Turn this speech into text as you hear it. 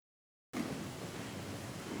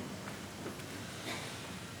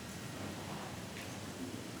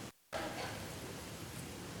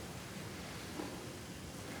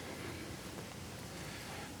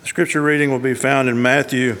Scripture reading will be found in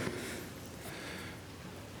Matthew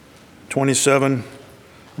 27,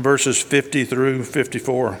 verses 50 through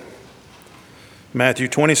 54. Matthew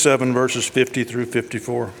 27, verses 50 through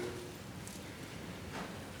 54.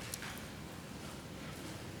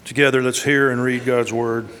 Together, let's hear and read God's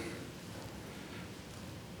word.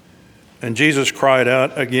 And Jesus cried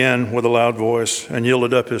out again with a loud voice and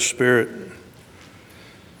yielded up his spirit.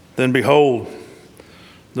 Then behold,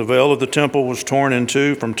 the veil of the temple was torn in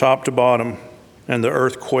two from top to bottom, and the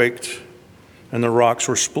earth quaked, and the rocks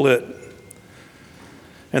were split.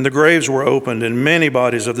 And the graves were opened, and many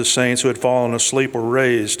bodies of the saints who had fallen asleep were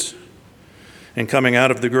raised. And coming out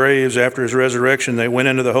of the graves after his resurrection, they went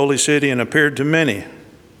into the holy city and appeared to many.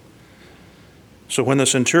 So when the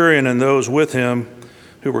centurion and those with him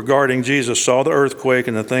who were guarding Jesus saw the earthquake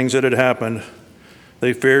and the things that had happened,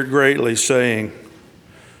 they feared greatly, saying,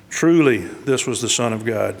 "Truly, this was the Son of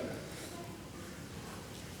God."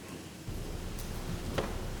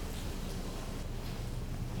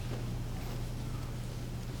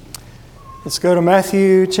 Let's go to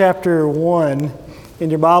Matthew chapter 1 in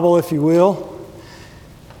your Bible, if you will.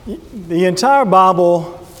 The entire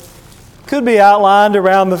Bible could be outlined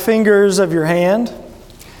around the fingers of your hand.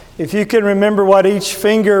 If you can remember what each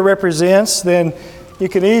finger represents, then you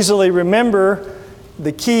can easily remember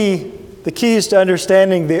the keys to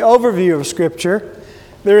understanding the overview of Scripture.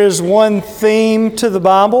 There is one theme to the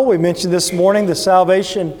Bible. We mentioned this morning the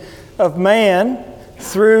salvation of man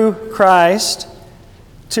through Christ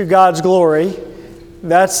to God's glory.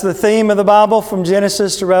 That's the theme of the Bible from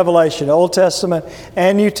Genesis to Revelation, Old Testament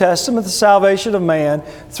and New Testament, the salvation of man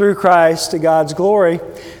through Christ to God's glory.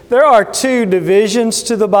 There are two divisions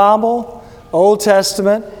to the Bible, Old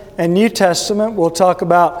Testament and New Testament. We'll talk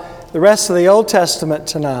about the rest of the Old Testament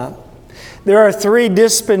tonight. There are three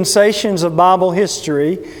dispensations of Bible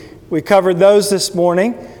history. We covered those this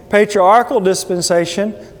morning. Patriarchal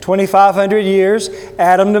dispensation, 2,500 years,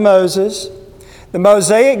 Adam to Moses. The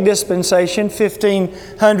Mosaic dispensation,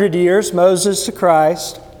 1,500 years, Moses to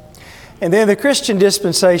Christ. And then the Christian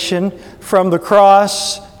dispensation from the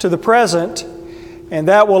cross to the present, and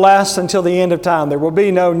that will last until the end of time. There will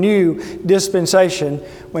be no new dispensation.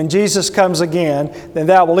 When Jesus comes again, then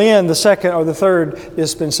that will end the second or the third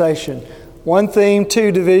dispensation. One theme,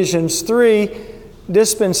 two divisions, three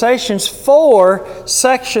dispensations, four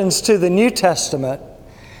sections to the New Testament,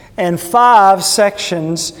 and five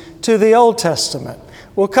sections to the Old Testament.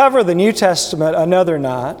 We'll cover the New Testament another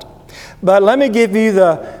night, but let me give you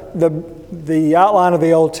the outline of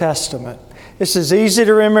the Old Testament. This is easy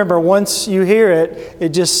to remember. Once you hear it, it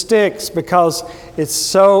just sticks because it's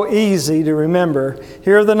so easy to remember.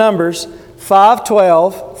 Here are the numbers: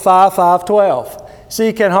 5:12, 5:5:12. So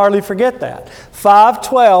you can hardly forget that.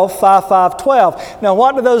 5:12, 5:5:12. Now,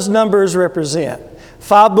 what do those numbers represent?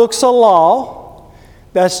 5 books of law.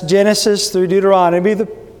 That's Genesis through Deuteronomy, the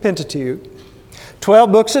Pentateuch.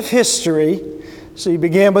 12 books of history. So you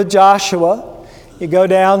begin with Joshua. You go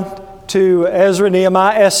down to Ezra,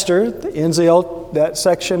 Nehemiah, Esther, that ends that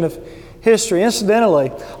section of history.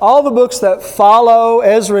 Incidentally, all the books that follow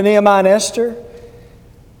Ezra, Nehemiah, and Esther,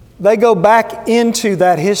 they go back into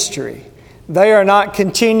that history. They are not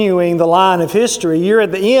continuing the line of history. You're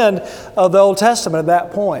at the end of the Old Testament at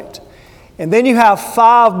that point. And then you have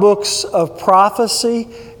 5 books of prophecy,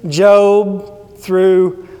 Job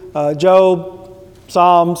through Job,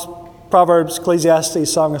 Psalms, Proverbs,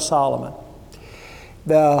 Ecclesiastes, Song of Solomon.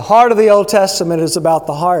 The heart of the Old Testament is about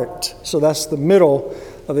the heart. So that's the middle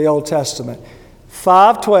of the Old Testament.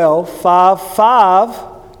 5:12, 5:5,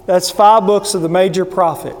 that's 5 books of the major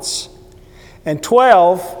prophets. And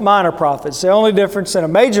 12 minor prophets. The only difference in a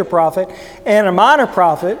major prophet and a minor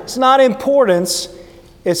prophet is not importance,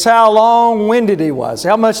 it's how long-winded he was.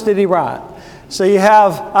 How much did he write? So you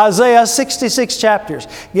have Isaiah, 66 chapters.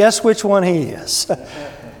 Guess which one he is?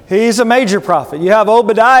 He's a major prophet. You have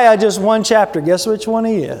Obadiah, just 1 chapter. Guess which one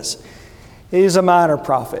he is? He's a minor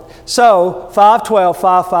prophet. So 5:12,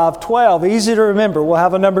 5:5:12, easy to remember. We'll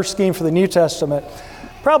have a number scheme for the New Testament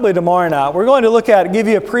probably tomorrow night. We're going to look at, give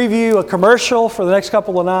you a preview, a commercial for the next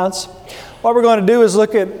couple of nights. What we're going to do is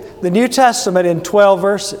look at the New Testament in 12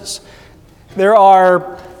 verses. There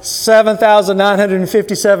are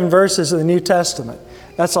 7,957 verses in the New Testament.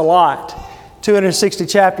 That's a lot. 260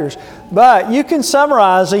 chapters. But you can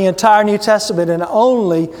summarize the entire New Testament in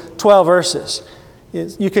only 12 verses.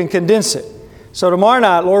 You can condense it. So tomorrow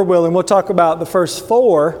night, Lord willing, we'll talk about the first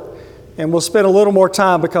 4, and we'll spend a little more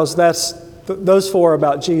time because those 4 are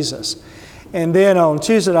about Jesus. And then on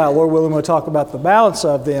Tuesday night, Lord willing, we'll talk about the balance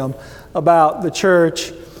of them, about the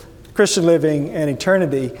church, Christian living, and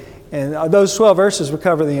eternity. And those 12 verses would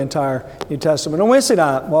cover the entire New Testament. On Wednesday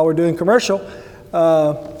night, while we're doing commercial,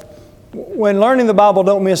 when learning the Bible,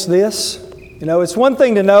 don't miss this. You know, it's one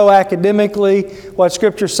thing to know academically what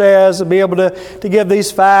Scripture says and be able to give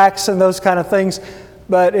these facts and those kind of things.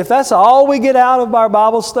 But if that's all we get out of our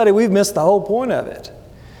Bible study, we've missed the whole point of it.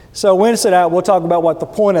 So Wednesday night, we'll talk about what the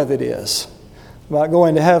point of it is, about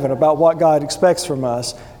going to heaven, about what God expects from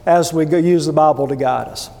us as we use the Bible to guide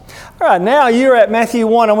us. All right, now you're at Matthew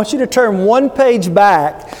 1. I want you to turn one page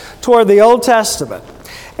back toward the Old Testament.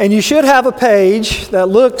 And you should have a page that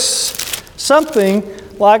looks something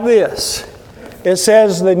like this. It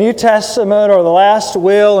says the New Testament, or the last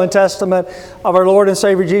will and testament of our Lord and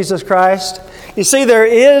Savior Jesus Christ. You see, there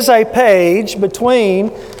is a page between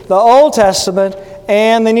the Old Testament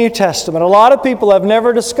and the New Testament. A lot of people have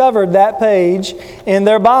never discovered that page in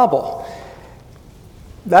their Bible.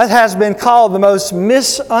 That has been called the most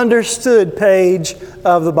misunderstood page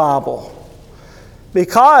of the Bible.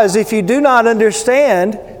 Because if you do not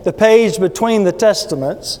understand the page between the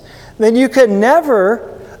Testaments, then you can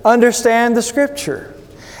never understand the Scripture.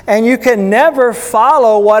 And you can never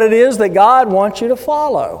follow what it is that God wants you to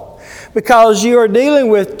follow. Because you are dealing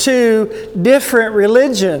with two different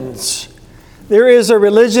religions. There is a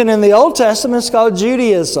religion in the Old Testament, it's called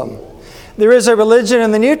Judaism. There is a religion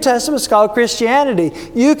in the New Testament, it's called Christianity.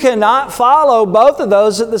 You cannot follow both of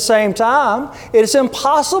those at the same time. It's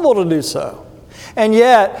impossible to do so. And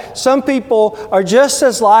yet, some people are just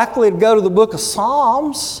as likely to go to the book of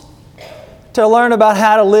Psalms to learn about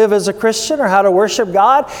how to live as a Christian or how to worship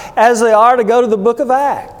God as they are to go to the book of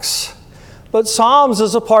Acts. But Psalms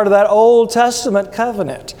is a part of that Old Testament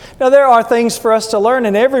covenant. Now, there are things for us to learn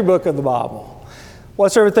in every book of the Bible.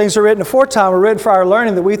 Whatsoever things are written aforetime are written for our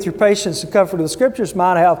learning, that we through patience and comfort of the Scriptures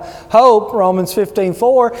might have hope, Romans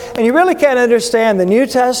 15:4. And you really can't understand the New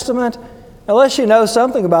Testament unless you know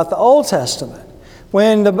something about the Old Testament.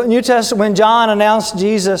 When the New Testament, when John announced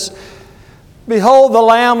Jesus, "Behold the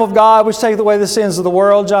Lamb of God, which taketh away the sins of the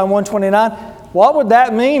world," John 1:29. What would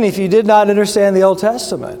that mean if you did not understand the Old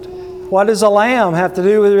Testament? What does a lamb have to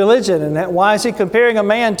do with religion? And why is he comparing a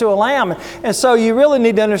man to a lamb? And so you really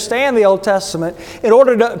need to understand the Old Testament in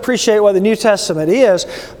order to appreciate what the New Testament is.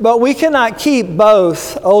 But we cannot keep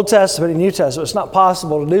both Old Testament and New Testament. It's not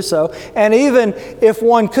possible to do so. And even if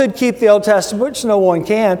one could keep the Old Testament, which no one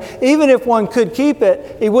can, even if one could keep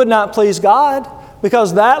it, it would not please God,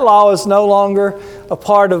 because that law is no longer a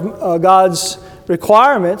part of God's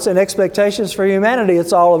requirements and expectations for humanity.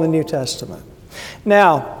 It's all in the New Testament.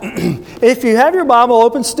 Now, if you have your Bible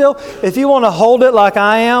open still, if you want to hold it like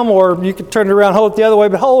I am, or you can turn it around, hold it the other way,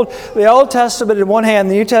 but hold the Old Testament in one hand,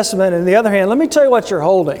 the New Testament in the other hand. Let me tell you what you're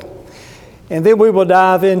holding. And then we will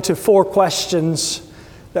dive into 4 questions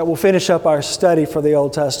that will finish up our study for the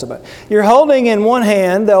Old Testament. You're holding in one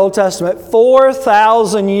hand, the Old Testament,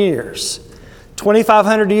 4,000 years.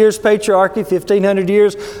 2,500 years patriarchy, 1,500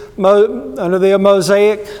 years under the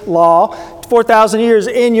Mosaic law, 4,000 years.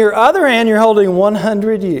 In your other hand, you're holding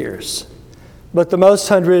 100 years, but the most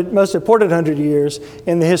important 100 years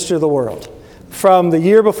in the history of the world, from the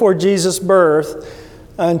year before Jesus' birth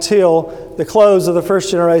until the close of the first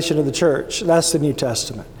generation of the church. That's the New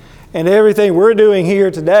Testament. And everything we're doing here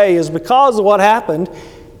today is because of what happened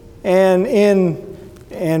and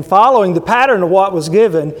following the pattern of what was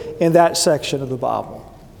given in that section of the Bible.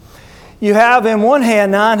 You have in one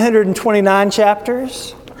hand 929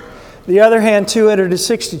 chapters, the other hand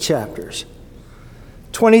 260 chapters,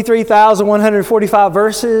 23,145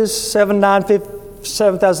 verses,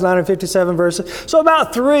 7,957 verses. So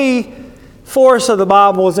about 3/4 of the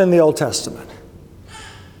Bible is in the Old Testament.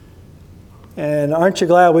 And aren't you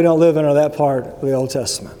glad we don't live in that part of the Old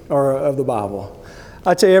Testament or of the Bible?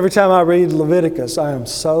 I tell you, every time I read Leviticus, I am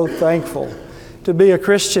so thankful to be a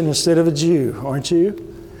Christian instead of a Jew, aren't you?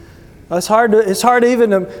 It's hard to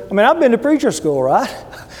I've been to preacher school, right?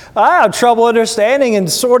 I have trouble understanding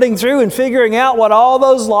and sorting through and figuring out what all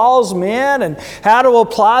those laws meant and how to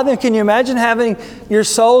apply them. Can you imagine having your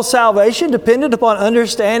soul's salvation dependent upon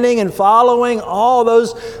understanding and following all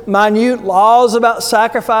those minute laws about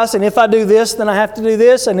sacrifice? And if I do this, then I have to do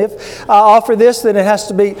this. And if I offer this, then it has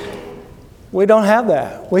to be... We don't have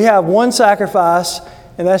that. We have one sacrifice,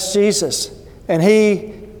 and that's Jesus. And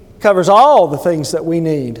He covers all the things that we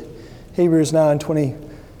need. Hebrews 9:20,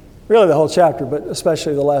 really the whole chapter, but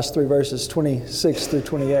especially the last 3 verses, 26 through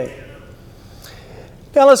 28.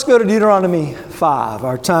 Now let's go to Deuteronomy 5.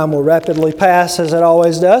 Our time will rapidly pass, as it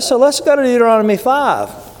always does. So let's go to Deuteronomy 5.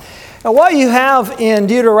 Now what you have in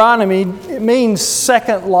Deuteronomy, it means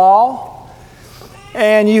second law.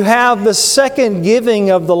 And you have the second giving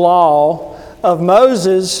of the law of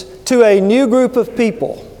Moses to a new group of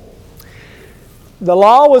people. The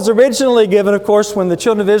law was originally given, of course, when the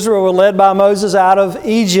children of Israel were led by Moses out of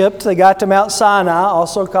Egypt. They got to Mount Sinai,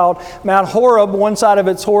 also called Mount Horeb. One side of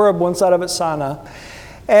it's Horeb, one side of it's Sinai.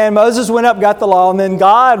 And Moses went up, got the law, and then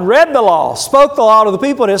God read the law, spoke the law to the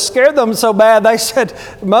people, and it scared them so bad they said,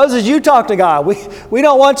 Moses, you talk to God. We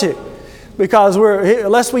don't want to, because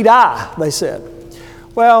unless we die, they said.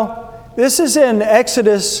 Well, this is in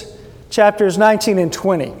Exodus chapters 19 and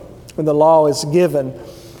 20, when the law is given.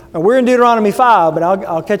 And we're in Deuteronomy 5, but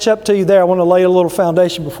I'll catch up to you there. I want to lay a little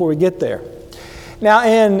foundation before we get there. Now,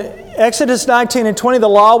 in Exodus 19 and 20, the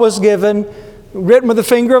law was given, written with the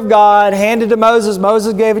finger of God, handed to Moses.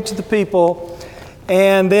 Moses gave it to the people.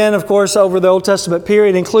 And then, of course, over the Old Testament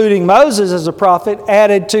period, including Moses as a prophet,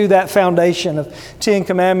 added to that foundation of 10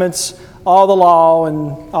 Commandments, all the law,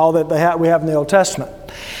 and all that we have in the Old Testament.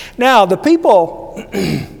 Now, the people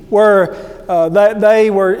they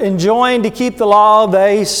were enjoined to keep the law.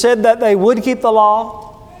 They said that they would keep the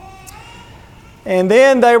law. And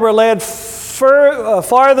then they were led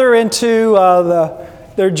farther into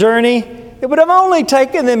their journey. It would have only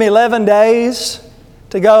taken them 11 days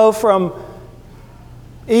to go from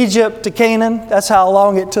Egypt to Canaan. That's how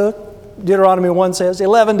long it took. Deuteronomy 1 says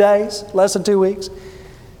 11 days, less than 2 weeks.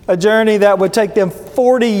 A journey that would take them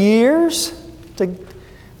 40 years to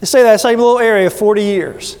stay that same little area 40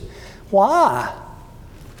 years. Why?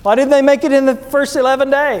 Why didn't they make it in the first 11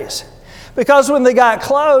 days? Because when they got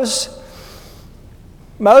close,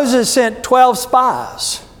 Moses sent 12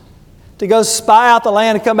 spies to go spy out the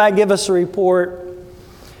land and come back and give us a report.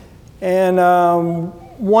 And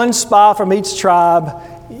one spy from each tribe.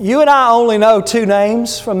 You and I only know 2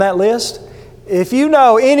 names from that list. If you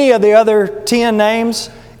know any of the other 10 names,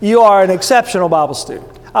 you are an exceptional Bible student.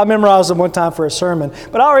 I memorized them one time for a sermon,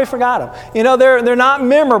 but I already forgot them. You know, they're not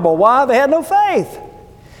memorable. Why? They had no faith.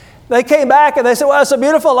 They came back and they said, well, it's a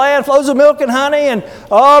beautiful land, flows with milk and honey, and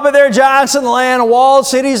but there are giants in the land, walled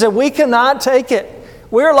cities, and we cannot take it.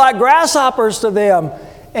 We're like grasshoppers to them,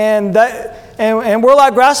 and we're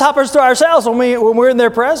like grasshoppers to ourselves when we're in their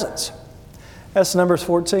presence. That's Numbers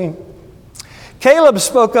 14. Caleb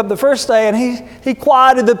spoke up the first day, and he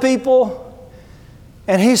quieted the people,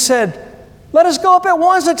 and he said, let us go up at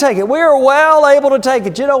once to take it. We are well able to take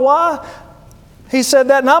it. You know why? He said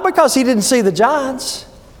that not because he didn't see the giants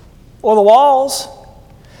or the walls,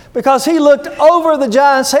 because he looked over the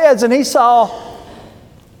giants' heads and he saw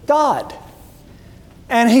God.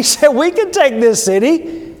 And he said, we can take this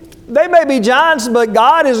city. They may be giants, but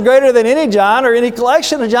God is greater than any giant or any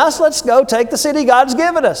collection of giants. Let's go take the city God's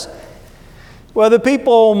given us. Well, the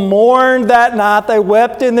people mourned that night. They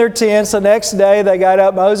wept in their tents. The next day they got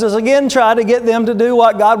up. Moses again tried to get them to do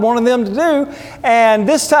what God wanted them to do. And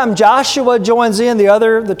this time Joshua joins in, the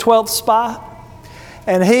 12th spy.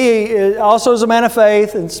 And he also is a man of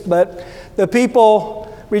faith. But the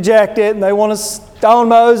people reject it and they want to stone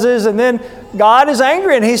Moses. And then God is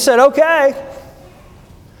angry and he said, okay,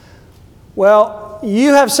 well,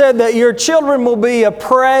 you have said that your children will be a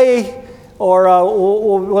prey or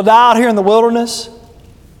will die out here in the wilderness.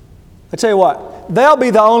 I tell you what, they'll be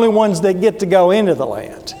the only ones that get to go into the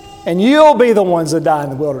land. And you'll be the ones that die in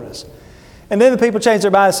the wilderness. And then the people changed their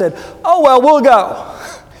mind and said, oh, well, we'll go.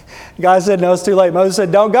 God said, no, it's too late. Moses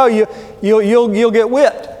said, don't go, you'll get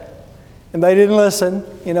whipped. And they didn't listen.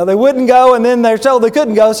 You know, they wouldn't go, and then they're told they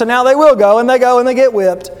couldn't go, so now they will go and they get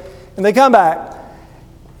whipped. And they come back.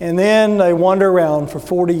 And then they wander around for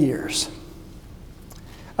 40 years.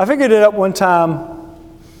 I figured it up one time.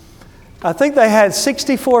 I think they had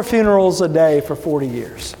 64 funerals a day for 40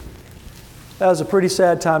 years. That was a pretty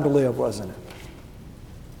sad time to live, wasn't it?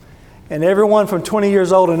 And everyone from 20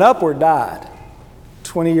 years old and upward died.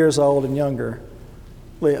 20 years old and younger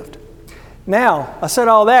lived. Now, I said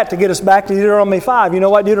all that to get us back to Deuteronomy 5. You know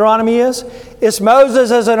what Deuteronomy is? It's Moses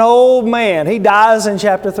as an old man. He dies in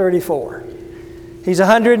chapter 34. He's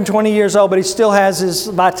 120 years old, but he still has his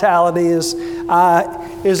vitality. His eye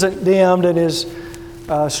isn't dimmed and his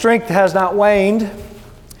strength has not waned.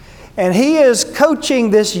 And he is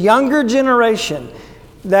coaching this younger generation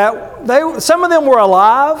that some of them were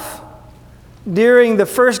alive during the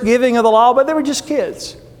first giving of the law, but they were just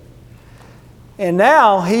kids. And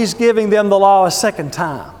now he's giving them the law a second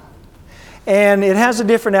time. And it has a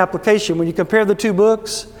different application. When you compare the two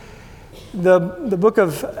books, the book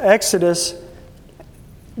of Exodus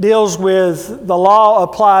deals with the law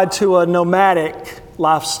applied to a nomadic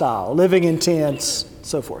lifestyle, living in tents,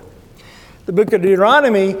 so forth. The book of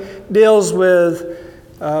Deuteronomy deals with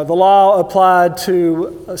the law applied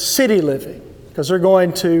to city living, because they're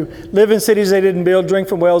going to live in cities they didn't build, drink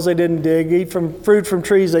from wells they didn't dig, eat from fruit from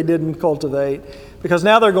trees they didn't cultivate, because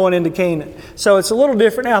now they're going into Canaan. So it's a little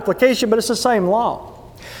different application, but it's the same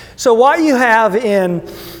law. So what you have in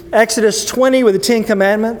Exodus 20 with the 10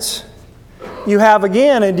 Commandments, you have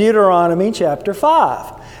again in Deuteronomy chapter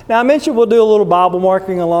 5. Now, I mentioned we'll do a little Bible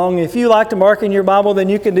marking along. If you like to mark in your Bible, then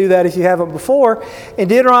you can do that if you haven't before. In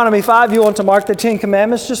Deuteronomy 5, you want to mark the 10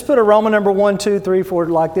 Commandments. Just put a Roman number 1, 2, 3, 4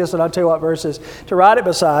 like this, and I'll tell you what verses to write it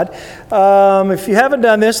beside. If you haven't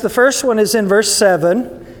done this, the first one is in verse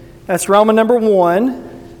 7. That's Roman number 1.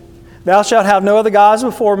 Thou shalt have no other gods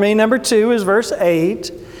before me. Number 2 is verse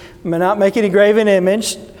 8. May not make any graven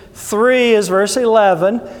image. 3 is verse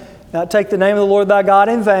 11. Not take the name of the Lord thy God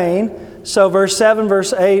in vain. So verse 7,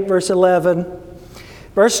 verse 8, verse 11.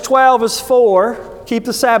 Verse 12 is 4. Keep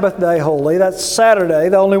the Sabbath day holy. That's Saturday,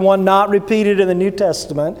 the only one not repeated in the New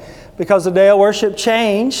Testament because the day of worship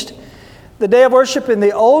changed. The day of worship in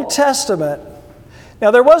the Old Testament,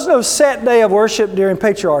 now there was no set day of worship during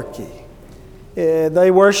patriarchy.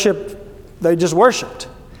 They just worshiped.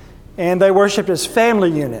 And they worshiped as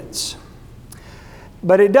family units.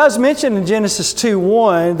 But it does mention in Genesis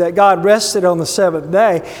 2:1 that God rested on the seventh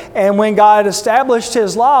day. And when God established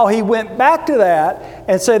His law, He went back to that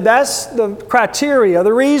and said that's the criteria,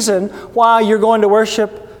 the reason why you're going to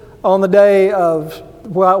worship on the day of,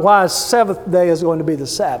 why seventh day is going to be the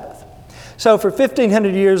Sabbath. So for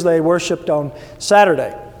 1,500 years they worshiped on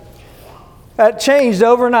Saturday. That changed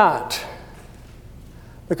overnight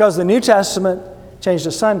because the New Testament changed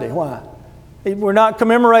to Sunday. Why? We're not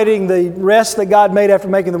commemorating the rest that God made after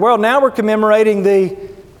making the world. Now we're commemorating the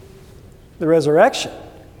resurrection.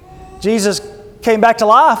 Jesus came back to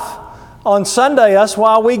life on Sunday. That's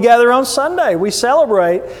why we gather on Sunday. We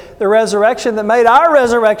celebrate the resurrection that made our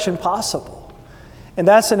resurrection possible. And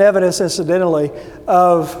that's an evidence, incidentally,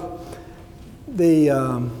 of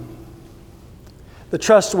the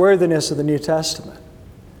trustworthiness of the New Testament.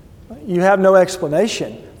 You have no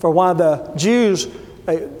explanation for why the Jews,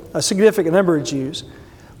 a significant number of Jews,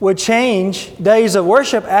 would change days of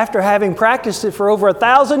worship after having practiced it for over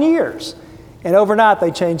 1,000 years. And overnight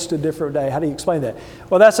they changed to a different day. How do you explain that?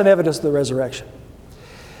 Well, that's an evidence of the resurrection.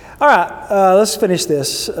 All right, let's finish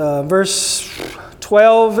this. Verse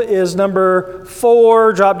 12 is number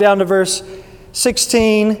 4. Drop down to verse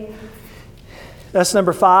 16. That's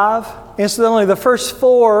number 5. Incidentally, the first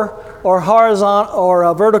 4 are horizontal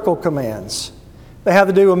or vertical commands. They have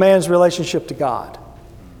to do with man's relationship to God.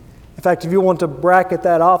 In fact, if you want to bracket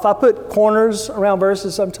that off, I put corners around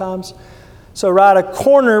verses sometimes. So write a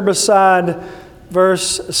corner beside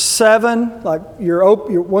verse 7, like your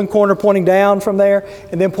one corner pointing down from there,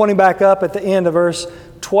 and then pointing back up at the end of verse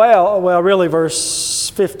 12, well, really verse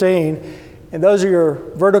 15. And those are your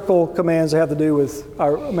vertical commands that have to do with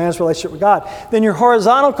our man's relationship with God. Then your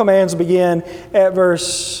horizontal commands begin at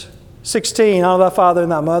verse 16, honor thy father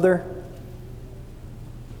and thy mother.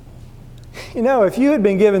 You know, if you had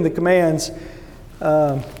been given the commands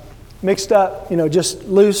mixed up, just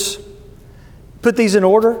loose, put these in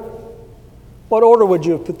order, what order would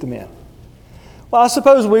you have put them in? Well, I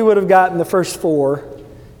suppose we would have gotten the first 4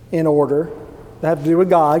 in order. That have to do with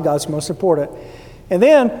God. God's most important. And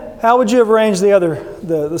then, how would you have arranged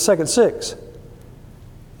the second 6?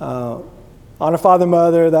 Honor father,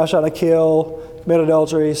 mother, thou shalt not kill, commit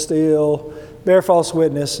adultery, steal, bear false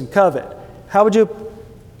witness, and covet. How would you?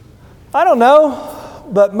 I don't know,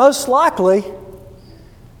 but most likely,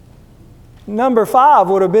 number 5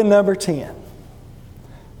 would have been number 10.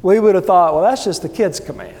 We would have thought, well, that's just the kid's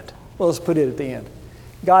command. Well, let's put it at the end.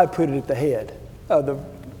 God put it at the head of the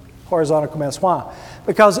horizontal commands. Why?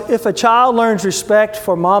 Because if a child learns respect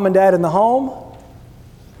for mom and dad in the home,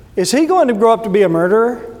 is he going to grow up to be a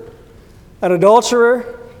murderer, an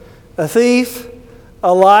adulterer, a thief,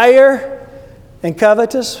 a liar, and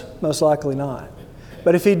covetous? Most likely not.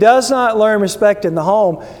 But if he does not learn respect in the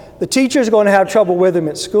home, the teacher is going to have trouble with him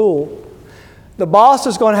at school. The boss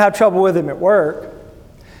is going to have trouble with him at work.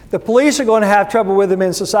 The police are going to have trouble with him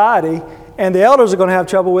in society. And the elders are going to have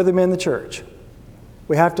trouble with him in the church.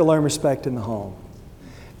 We have to learn respect in the home.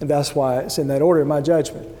 And that's why it's in that order, in my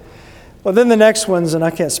judgment. Well, then the next ones, and I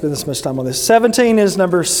can't spend this much time on this. 17 is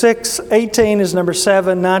number 6, 18 is number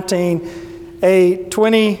 7, 19, 8,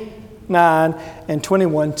 29, and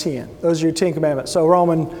 21, 10. Those are your 10 commandments. So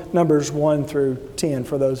Roman numbers 1 through 10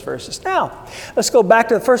 for those verses. Now, let's go back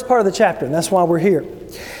to the first part of the chapter, and that's why we're here.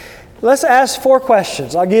 Let's ask 4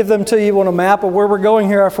 questions. I'll give them to you on a map of where we're going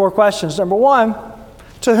here are 4 questions. Number 1,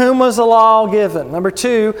 to whom was the law given? Number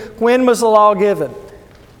 2, when was the law given?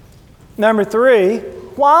 Number 3,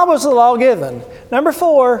 why was the law given? Number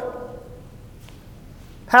 4,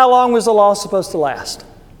 how long was the law supposed to last?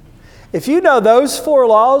 If you know those 4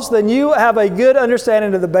 laws, then you have a good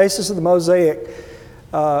understanding of the basis of the Mosaic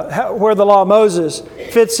where the law of Moses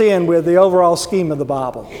fits in with the overall scheme of the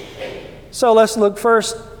Bible. So let's look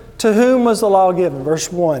first, to whom was the law given?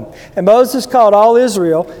 Verse 1. And Moses called all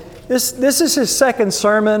Israel. This is his second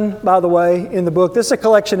sermon, by the way, in the book. This is a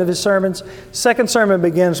collection of his sermons. Second sermon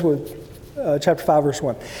begins with chapter 5, verse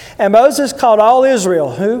 1. And Moses called all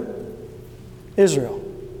Israel. Who? Israel.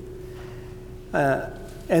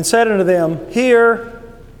 And said unto them, Hear,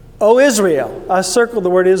 O Israel. I circled the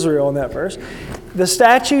word Israel in that verse. The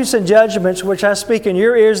statutes and judgments which I speak in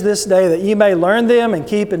your ears this day, that ye may learn them and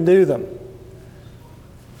keep and do them.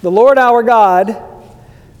 The Lord our God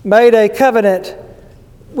made a covenant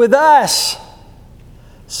with us.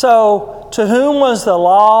 So, to whom was the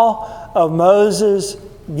law of Moses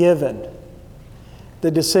given? The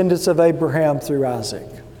descendants of Abraham through Isaac,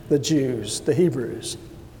 the Jews, the Hebrews.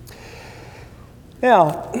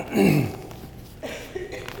 Now,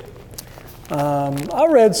 I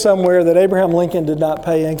read somewhere that Abraham Lincoln did not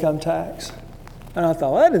pay income tax. And I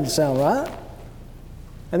thought, well, that didn't sound right.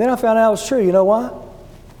 And then I found out it was true. You know why?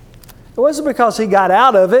 It wasn't because he got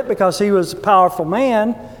out of it, because he was a powerful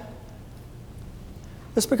man.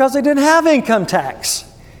 It's because they didn't have income tax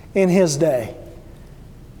in his day.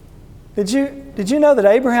 Did you know that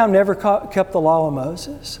Abraham never kept the law of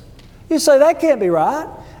Moses? You say, that can't be right.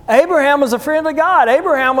 Abraham was a friend of God.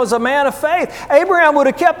 Abraham was a man of faith. Abraham would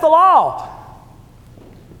have kept the law.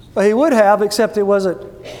 Well, he would have, except it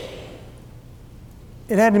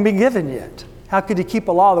hadn't been given yet. How could he keep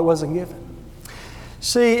a law that wasn't given?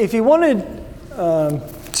 See, if you wanted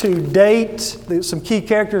to date some key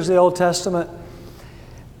characters of the Old Testament,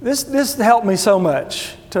 this helped me so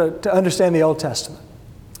much to understand the Old Testament.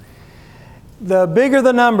 The bigger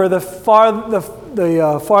the number, the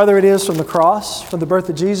farther it is from the cross, from the birth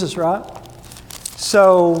of Jesus, right?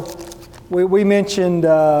 So we mentioned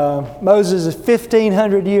Moses is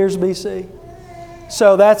 1,500 years BC.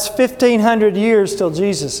 So that's 1,500 years till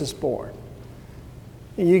Jesus is born.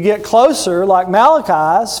 You get closer, like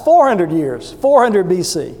Malachi's, 400 years, 400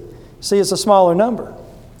 BC. See, it's a smaller number.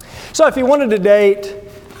 So if you wanted to date,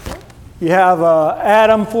 you have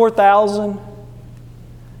Adam 4,000,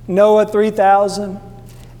 Noah 3,000,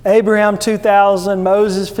 Abraham 2,000,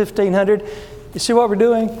 Moses 1,500. You see what we're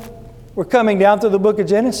doing? We're coming down through the book of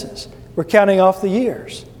Genesis. We're counting off the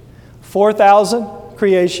years. 4,000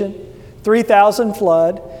 creation, 3,000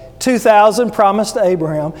 flood, 2,000 promised to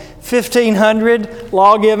Abraham, 1,500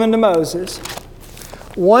 law given to Moses,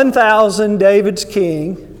 1,000 David's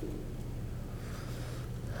king.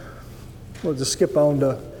 We'll just skip on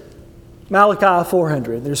to Malachi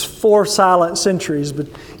 400. There's 4 silent centuries, but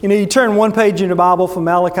you turn one page in the Bible from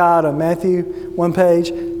Malachi to Matthew, one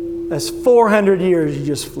page, that's 400 years you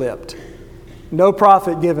just flipped. No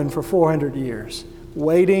prophet given for 400 years,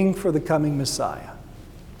 waiting for the coming Messiah.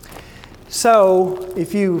 So,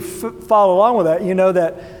 if you follow along with that, you know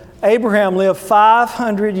that Abraham lived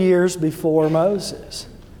 500 years before Moses.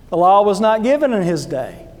 The law was not given in his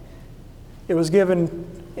day. It was given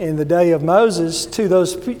in the day of Moses to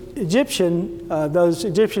those Egyptian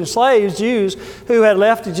slaves, Jews, who had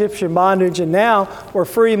left Egyptian bondage and now were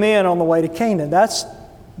free men on the way to Canaan. That's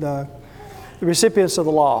the recipients of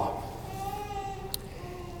the law.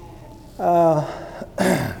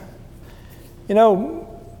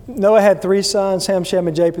 Noah had 3 sons, Ham, Shem,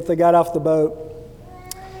 and Japheth. They got off the boat.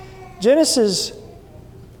 Genesis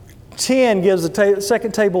 10 gives the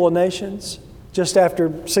second table of nations, just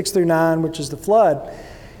after 6 through 9, which is the flood.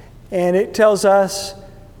 And it tells us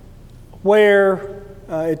who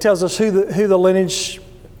the lineage,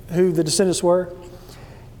 who the descendants were.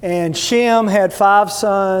 And Shem had 5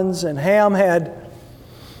 sons, and Ham had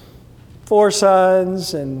 4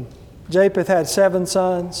 sons, and Japheth had 7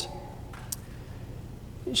 sons.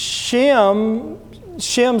 Shem's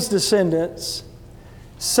descendants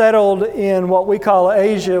settled in what we call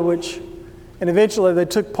Asia, and eventually they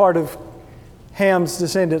took part of Ham's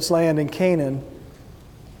descendants' land in Canaan.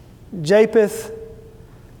 Japheth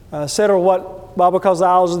settled what Bible calls the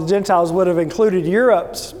Isles of the Gentiles, would have included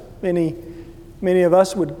Europe's. Many of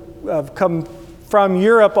us would have come from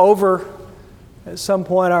Europe over, at some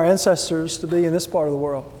point, our ancestors to be in this part of the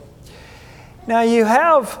world. Now you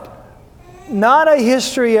have not a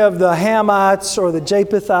history of the Hamites or the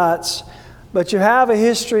Japhethites, but you have a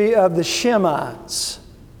history of the Shemites,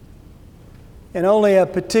 and only a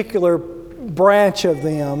particular branch of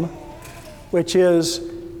them, which is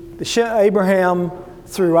Abraham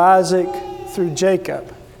through Isaac through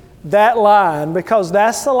Jacob. That line, because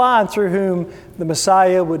that's the line through whom the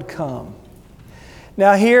Messiah would come.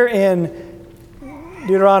 Now here in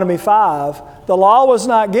Deuteronomy 5, the law was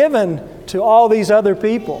not given to all these other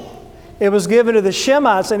people. It was given to the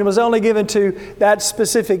Shemites, and it was only given to that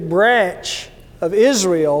specific branch of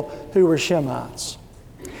Israel who were Shemites.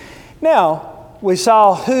 Now, we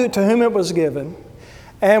saw to whom it was given,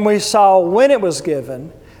 and we saw when it was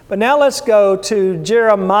given. But now let's go to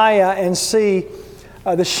Jeremiah and see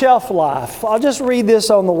the shelf life. I'll just read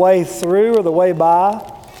this on the way through or the way by.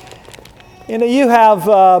 You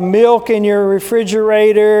have milk in your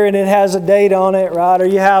refrigerator and it has a date on it, right? Or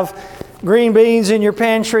you have green beans in your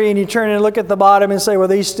pantry and you turn and look at the bottom and say, well,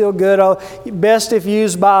 these still good? Oh, best if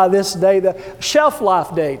used by this date. The shelf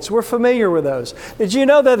life dates, we're familiar with those. Did you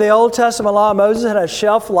know that the Old Testament law of Moses had a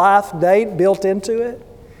shelf life date built into it?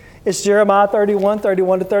 It's Jeremiah 31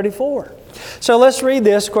 to 34. So let's read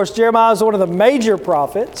this. Of course, Jeremiah is one of the major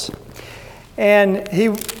prophets, and he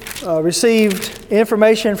received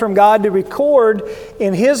information from God to record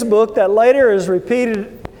in his book that later is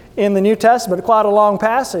repeated in the New Testament. Quite a long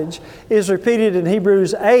passage is repeated in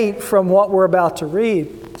Hebrews 8 from what we're about to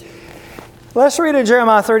read. Let's read in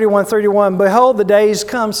Jeremiah 31:31. Behold, the days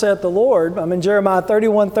come, saith the Lord. I'm in Jeremiah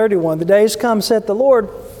 31:31. The days come, saith the Lord,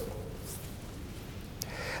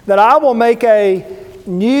 that I will make a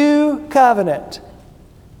new covenant.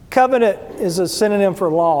 Covenant is a synonym for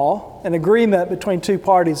law, an agreement between two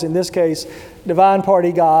parties. In this case, divine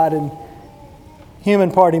party God and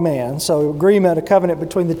human party man. So agreement, a covenant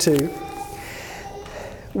between the two.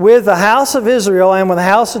 With the house of Israel and with the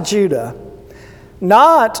house of Judah,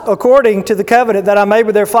 not according to the covenant that I made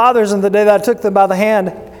with their fathers in the day that I took them by the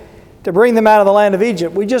hand to bring them out of the land of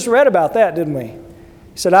Egypt. We just read about that, didn't we?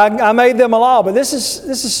 He said, I made them a law, but this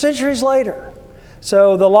is centuries later.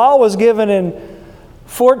 So the law was given in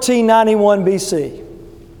 1491 BC,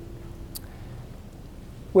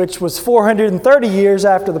 which was 430 years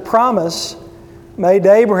after the promise made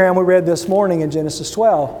to Abraham we read this morning in Genesis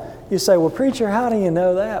 12. You say, well, preacher, how do you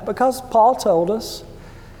know that? Because Paul told us.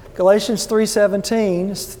 Galatians 3:17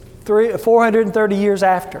 is 430 years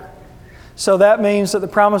after. So that means that the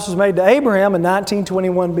promise was made to Abraham in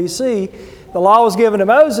 1921 BC. The law was given to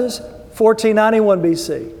Moses 1491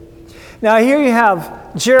 BC. Now here you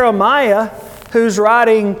have Jeremiah, who's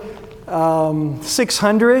writing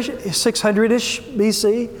 600-ish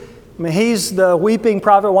BC. I mean, he's the weeping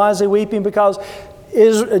prophet. Why is he weeping? Because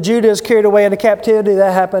Judah is carried away into captivity.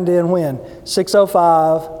 That happened in when?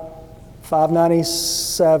 605,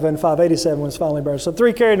 597, 587 was finally burned. So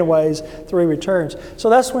 3 carried away, 3 returns. So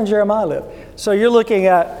that's when Jeremiah lived. So you're looking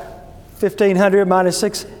at 1500 minus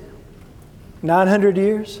 6, 900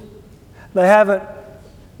 years. They have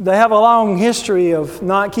a long history of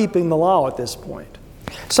not keeping the law at this point.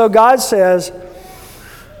 So God says,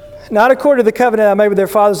 not according to the covenant I made with their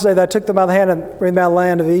fathers the day that I took them by the hand and bring them out of the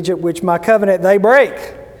land of Egypt, which my covenant they break.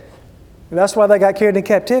 And that's why they got carried into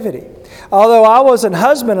captivity. Although I wasn't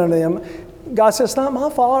husband unto them, God says, it's not my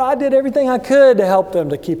fault. I did everything I could to help them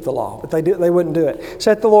to keep the law. But they wouldn't do it.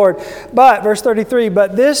 Saith the Lord. But, verse 33,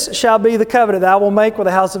 but this shall be the covenant that I will make with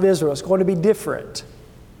the house of Israel. It's going to be different.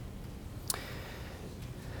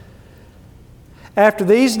 After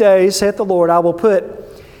these days, saith the Lord, I will put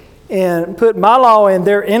my law in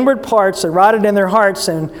their inward parts and write it in their hearts,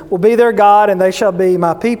 and will be their God, and they shall be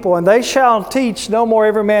my people. And they shall teach no more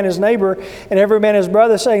every man his neighbor and every man his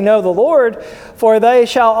brother, saying, know the Lord, for they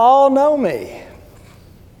shall all know me.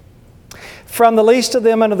 From the least of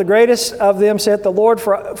them unto the greatest of them, saith the Lord,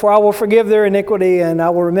 for I will forgive their iniquity, and I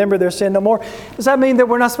will remember their sin no more. Does that mean that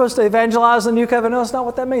we're not supposed to evangelize the new covenant? No, that's not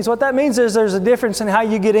what that means. What that means is there's a difference in how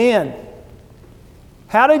you get in.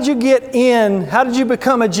 How did you get in? How did you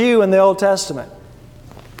become a Jew in the Old Testament?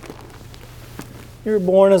 You were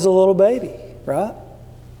born as a little baby, right?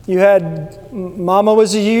 You had, mama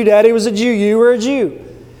was a Jew, daddy was a Jew, you were a Jew.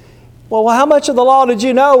 Well, how much of the law did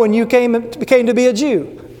you know when you came to be a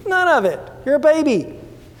Jew? None of it. You're a baby.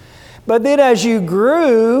 But then as you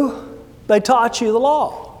grew, they taught you the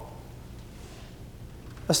law.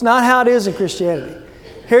 That's not how it is in Christianity.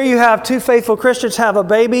 Here you have 2 faithful Christians have a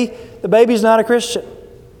baby. The baby's not a Christian.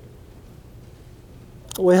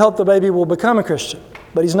 We hope the baby will become a Christian,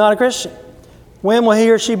 but he's not a Christian. When will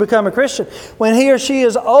he or she become a Christian? When he or she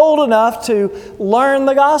is old enough to learn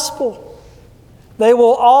the gospel. They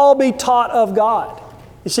will all be taught of God.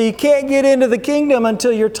 You see, you can't get into the kingdom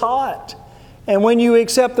until you're taught. And when you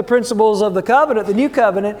accept the principles of the covenant, the new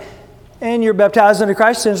covenant, and you're baptized into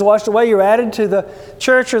Christ, sins washed away, you're added to the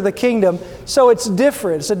church or the kingdom. So it's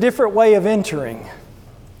different. It's a different way of entering.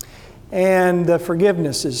 And the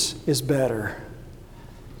forgiveness is better.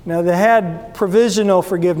 Now, they had provisional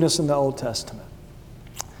forgiveness in the Old Testament.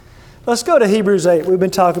 Let's go to Hebrews 8. We've been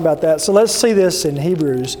talking about that. So let's see this in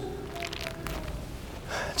Hebrews.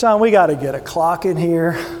 John, we got to get a clock in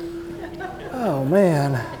here. Oh,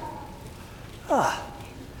 man.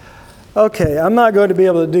 Okay, I'm not going to be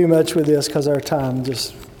able to do much with this because our time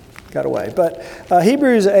just got away. But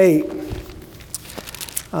Hebrews 8,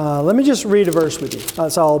 let me just read a verse with you.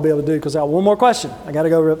 That's all I'll be able to do because I have one more question. I got to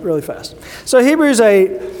go really fast. So Hebrews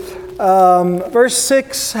 8, verse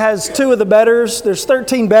 6 has two of the betters. There's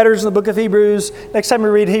 13 betters in the book of Hebrews. Next time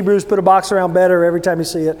you read Hebrews, put a box around better every time you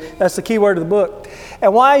see it. That's the key word of the book.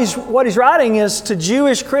 And what he's writing is to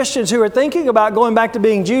Jewish Christians who are thinking about going back to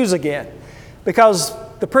being Jews again because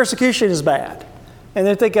the persecution is bad. And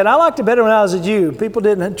they're thinking, I liked it better when I was a Jew. People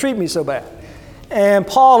didn't treat me so bad. And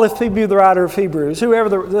Paul, if he be the writer of Hebrews, whoever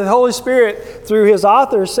the Holy Spirit through his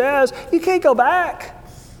author says, you can't go back.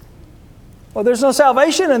 Well, there's no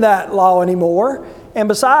salvation in that law anymore. And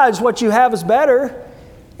besides, what you have is better.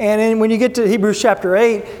 And then when you get to Hebrews chapter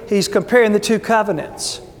 8, he's comparing the two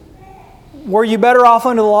covenants. Were you better off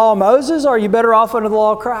under the law of Moses, or are you better off under the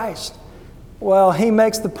law of Christ? Well, he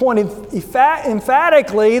makes the point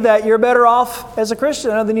emphatically that you're better off as a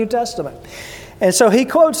Christian under the New Testament. And so he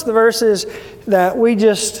quotes the verses that we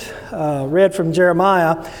just read from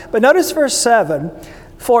Jeremiah. But notice verse 7.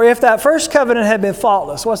 For if that first covenant had been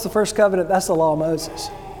faultless, what's the first covenant? That's the law of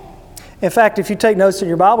Moses. In fact, if you take notes in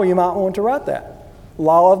your Bible, you might want to write that.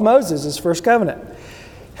 Law of Moses is first covenant.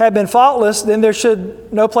 Had been faultless, then there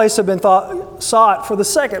should no place have been sought for the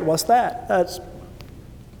second. What's that? That's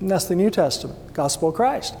the New Testament, Gospel of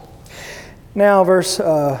Christ. Now, verse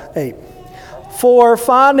 8. For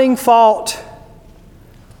finding fault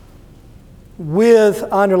with,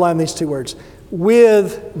 underline these two words,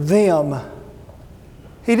 with them.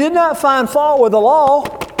 He did not find fault with the law.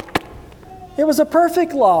 It was a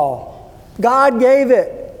perfect law. God gave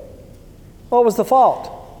it. What was the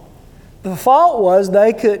fault? The fault was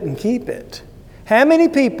they couldn't keep it. How many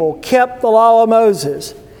people kept the law of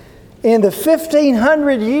Moses in the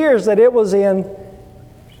 1,500 years that it was in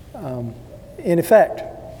effect?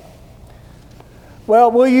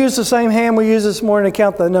 Well, we'll use the same hand we used this morning to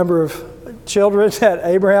count the number of children that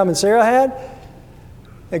Abraham and Sarah had,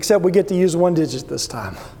 except we get to use one digit this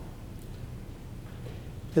time.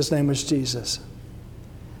 His name was Jesus.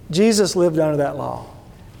 Jesus lived under that law.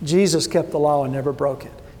 Jesus kept the law and never broke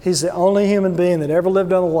it. He's the only human being that ever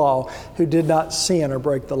lived under the law who did not sin or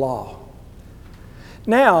break the law.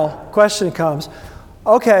 Now, question comes,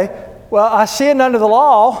 okay, well, I sinned under the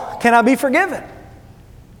law. Can I be forgiven?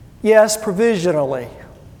 Yes, provisionally.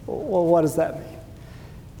 Well, what does that mean?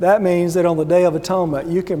 That means that on the Day of Atonement,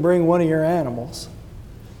 you can bring one of your animals.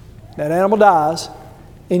 That animal dies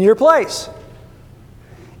in your place.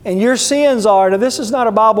 And your sins are, now this is not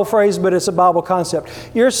a Bible phrase, but it's a Bible concept.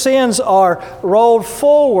 Your sins are rolled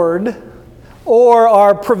forward or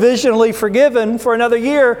are provisionally forgiven for another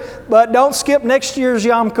year, but don't skip next year's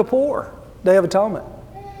Yom Kippur, Day of Atonement,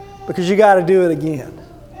 because you got to do it again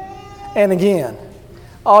and again.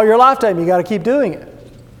 All your lifetime, you got to keep doing it,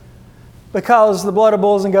 because the blood of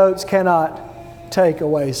bulls and goats cannot take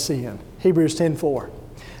away sin. Hebrews 10:4.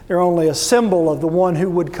 They're only a symbol of the one who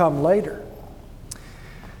would come later.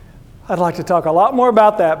 I'd like to talk a lot more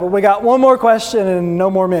about that, but we got one more question and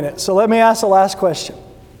no more minutes. So let me ask the last question.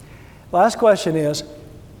 Last question is,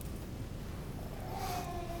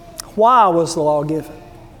 why was the law given?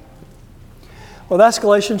 Well, that's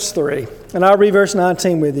Galatians 3. And I'll read verse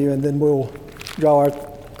 19 with you, and then we'll draw our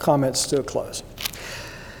comments to a close.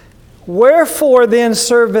 Wherefore then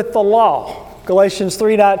serveth the law? Galatians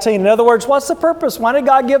 3:19. In other words, what's the purpose? Why did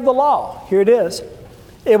God give the law? Here it is.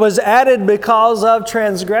 It was added because of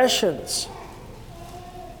transgressions.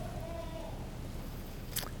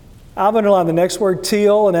 I've underlined the next word,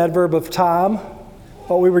 till, an adverb of time.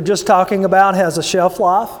 What we were just talking about has a shelf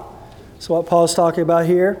life. That's what Paul's talking about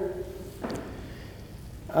here.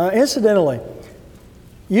 Incidentally,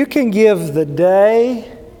 you can give the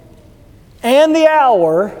day and the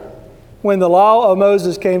hour when the law of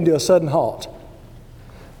Moses came to a sudden halt.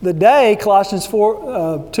 The day, Colossians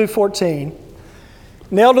 2:14,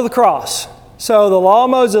 nailed to the cross. So the law of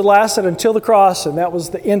Moses lasted until the cross, and that was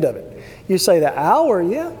the end of it. You say the hour,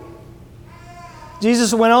 yeah.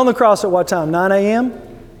 Jesus went on the cross at what time? 9 a.m.?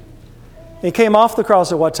 He came off the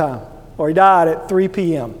cross at what time? Or he died at 3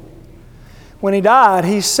 p.m. When he died,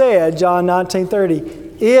 he said, John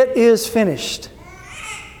 19:30, it is finished.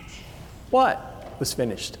 What was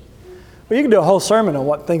finished? Well, you can do a whole sermon on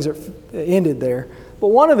what things are ended there. But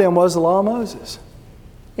one of them was the law of Moses.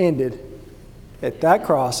 Ended at that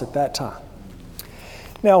cross at that time.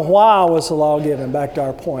 Now, why was the law given? Back to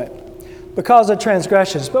our point. Because of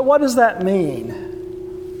transgressions. But what does that mean?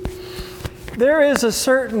 There is a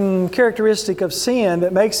certain characteristic of sin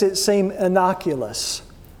that makes it seem innocuous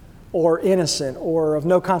or innocent or of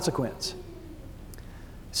no consequence.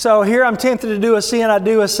 So here I'm tempted to do a sin, I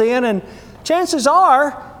do a sin, and chances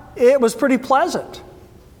are it was pretty pleasant.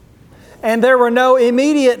 And there were no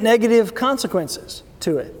immediate negative consequences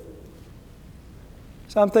to it.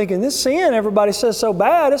 So I'm thinking, this sin, everybody says so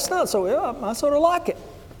bad, it's not so ill. I sort of like it.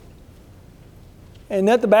 And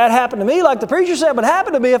let the bad happen to me, like the preacher said, would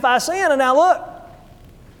happen to me if I sin, and now look.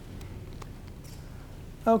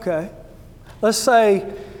 Okay. Let's say,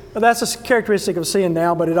 well, that's a characteristic of sin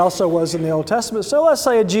now, but it also was in the Old Testament. So let's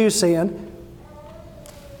say a Jew sinned.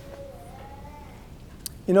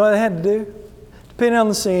 You know what they had to do? Depending on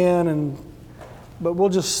the sin, but we'll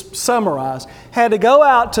just summarize. Had to go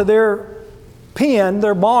out to their pen,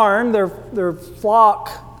 their barn, their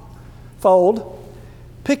flock fold,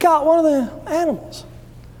 pick out one of the animals.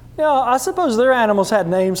 You know, I suppose their animals had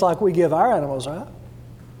names like we give our animals, right?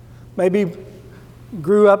 Maybe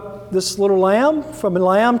grew up this little lamb, from a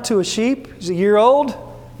lamb to a sheep. He's a year old,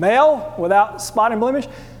 male, without spot and blemish.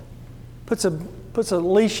 Puts a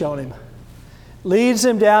leash on him. Leads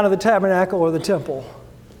him down to the tabernacle or the temple.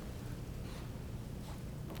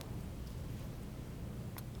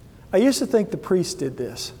 I used to think the priest did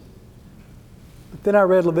this. But then I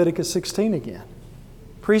read Leviticus 16 again.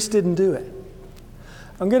 Priests didn't do it.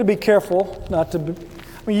 I'm going to be careful not to... I'm going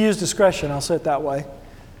to use discretion, I'll say it that way.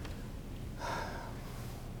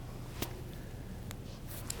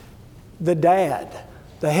 The dad,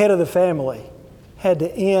 the head of the family, had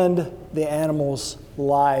to end the animal's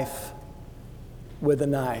life with a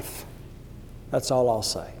knife. That's all I'll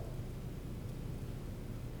say.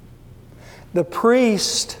 The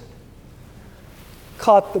priest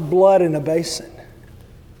caught the blood in a basin,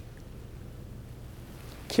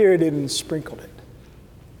 carried it and sprinkled it.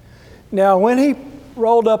 Now, when he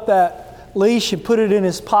rolled up that leash and put it in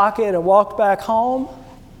his pocket and walked back home,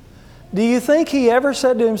 do you think he ever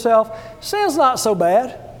said to himself, sin's not so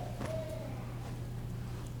bad?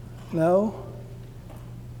 No.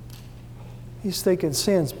 He's thinking,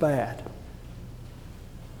 sin's bad.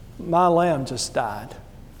 My lamb just died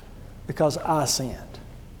because I sinned.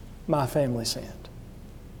 My family sinned.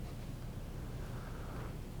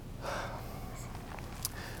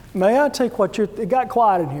 May I take what it got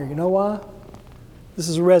quiet in here. You know why? This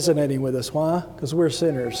is resonating with us. Why? Because we're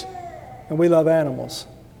sinners and we love animals.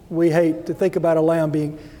 We hate to think about a lamb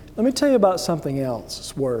being... Let me tell you about something else.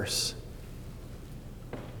 It's worse.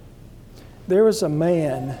 There was a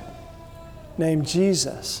man named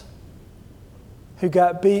Jesus who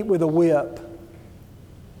got beat with a whip,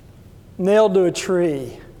 nailed to a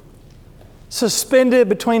tree, suspended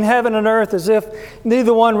between heaven and earth as if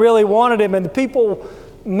neither one really wanted him. And the people,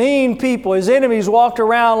 mean people, his enemies, walked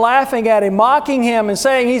around laughing at him, mocking him and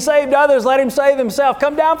saying, he saved others, let him save himself.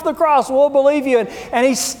 Come down from the cross, we'll believe you. And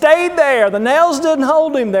he stayed there. The nails didn't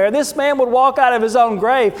hold him there. This man would walk out of his own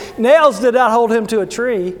grave. Nails did not hold him to a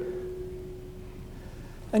tree.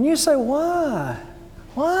 And you say, why?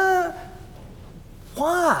 Why?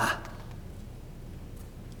 Why?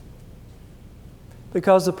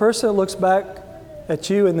 Because the person that looks back at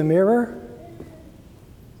you in the mirror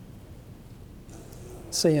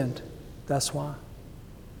sinned. That's why.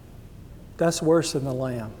 That's worse than the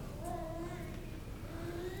lamb.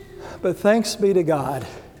 But thanks be to God.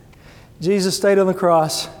 Jesus stayed on the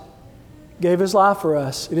cross, gave His life for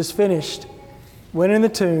us. It is finished. Went in the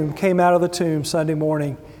tomb, came out of the tomb Sunday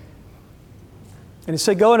morning. And He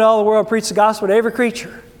said, go into all the world, preach the gospel to every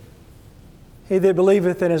creature. He that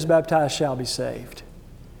believeth and is baptized shall be saved.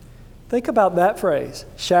 Think about that phrase,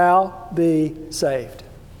 shall be saved.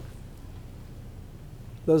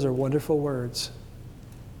 Those are wonderful words.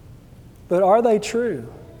 But are they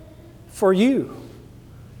true for you?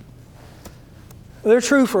 They're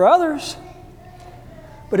true for others.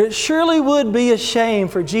 But it surely would be a shame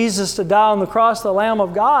for Jesus to die on the cross, the Lamb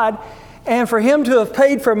of God, and for Him to have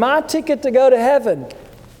paid for my ticket to go to heaven.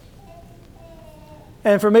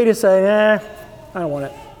 And for me to say, I don't want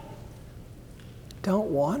it.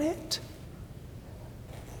 Don't want it?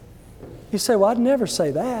 You say, well, I'd never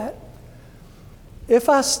say that. If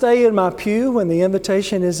I stay in my pew when the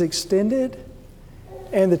invitation is extended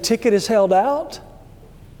and the ticket is held out,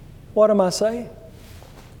 what am I saying?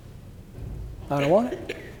 I don't want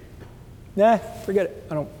it. Nah, forget it.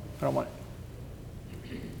 I don't want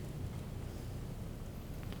it.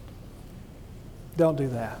 Don't do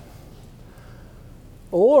that.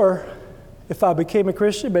 Or if I became a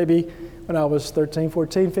Christian, maybe when I was 13,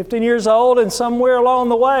 14, 15 years old, and somewhere along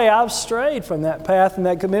the way I've strayed from that path and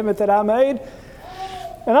that commitment that I made.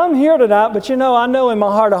 And I'm here tonight, but I know in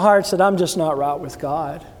my heart of hearts that I'm just not right with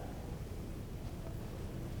God.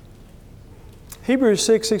 Hebrews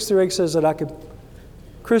 6:6-8 says that I could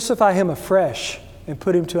crucify Him afresh and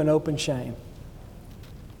put Him to an open shame.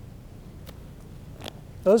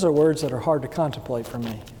 Those are words that are hard to contemplate for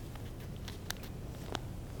me.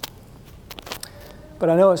 But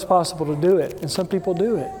I know it's possible to do it, and some people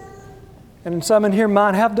do it. And some in here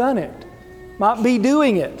might have done it, might be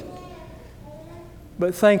doing it.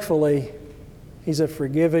 But thankfully, He's a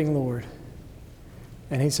forgiving Lord.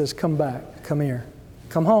 And He says, come back, come here,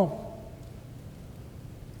 come home.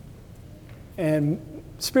 And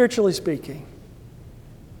spiritually speaking,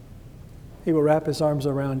 He will wrap His arms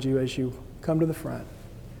around you as you come to the front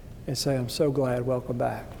and say, I'm so glad, welcome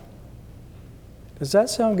back. Does that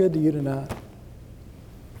sound good to you tonight?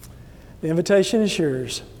 The invitation is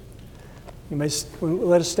yours. You may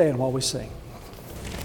let us stand while we sing.